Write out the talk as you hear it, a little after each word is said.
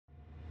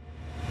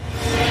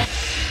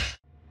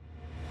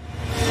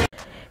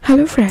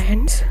Hello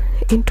friends,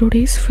 in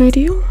today's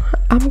video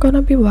I'm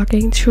gonna be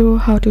walking through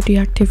how to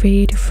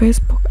deactivate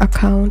Facebook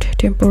account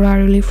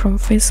temporarily from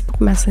Facebook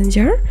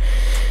Messenger.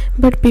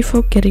 But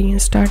before getting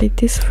started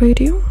this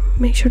video,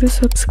 make sure to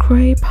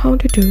subscribe. How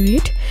to do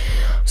it: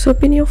 so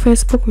open your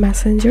Facebook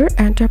Messenger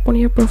and tap on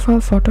your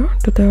profile photo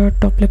to the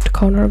top left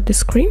corner of the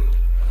screen.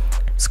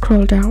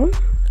 Scroll down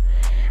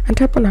and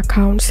tap on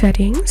account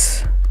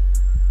settings.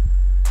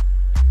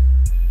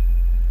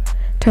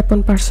 Tap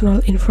on personal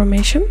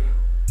information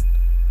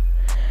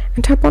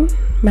and tap on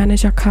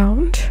manage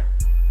account.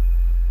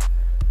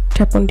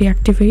 Tap on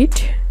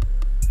deactivate,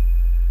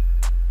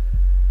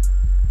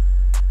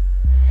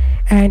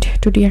 and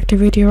to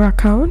deactivate your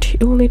account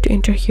you will need to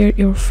enter here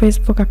your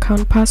Facebook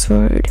account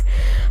password.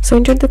 So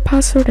enter the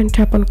password and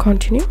tap on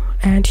continue,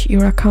 and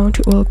your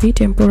account will be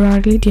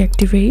temporarily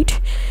deactivated.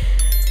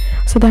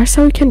 So that's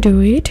how you can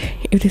do it.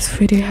 If this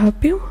video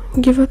helped you,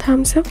 give a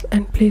thumbs up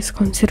and please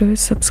consider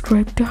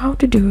subscribe to how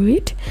to do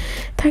it.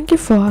 Thank you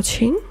for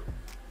watching.